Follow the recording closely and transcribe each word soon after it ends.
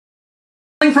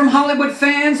Wrestling from Hollywood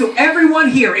fans, everyone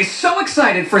here is so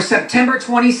excited for September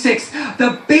 26th,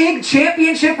 the big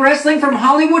Championship Wrestling from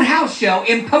Hollywood house show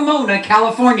in Pomona,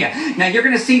 California. Now, you're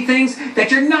going to see things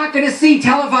that you're not going to see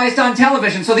televised on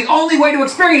television, so the only way to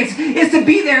experience is to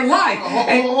be there live.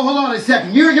 Hold on a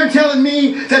second. You're telling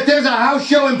me that there's a house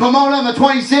show in Pomona on the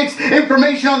 26th,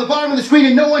 information on the bottom of the screen,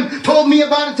 and no one told me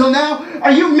about it till now?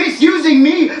 Are you misusing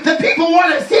me? The people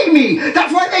want to see me.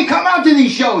 That's why they come out to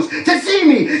these shows, to see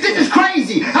me. This is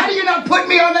crazy. How do you not put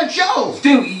me on that show?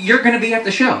 Stu, you're going to be at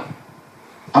the show.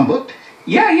 I'm booked?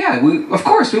 Yeah, of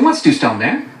course, we want Stu Stone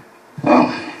there.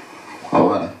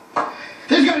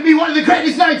 This is going to be one of the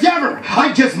greatest nights ever.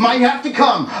 I just might have to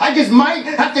come. I just might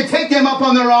have to take them up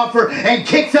on their offer and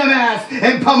kick some ass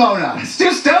in Pomona.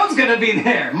 Stu Stone's going to be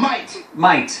there.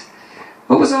 Might.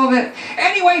 What was all that?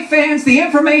 Anyway, fans, the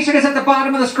information is at the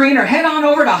bottom of the screen, or head on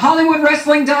over to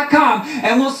HollywoodWrestling.com,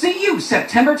 and we'll see you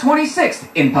September 26th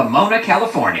in Pomona,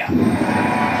 California. The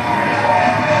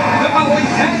following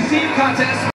tag team contest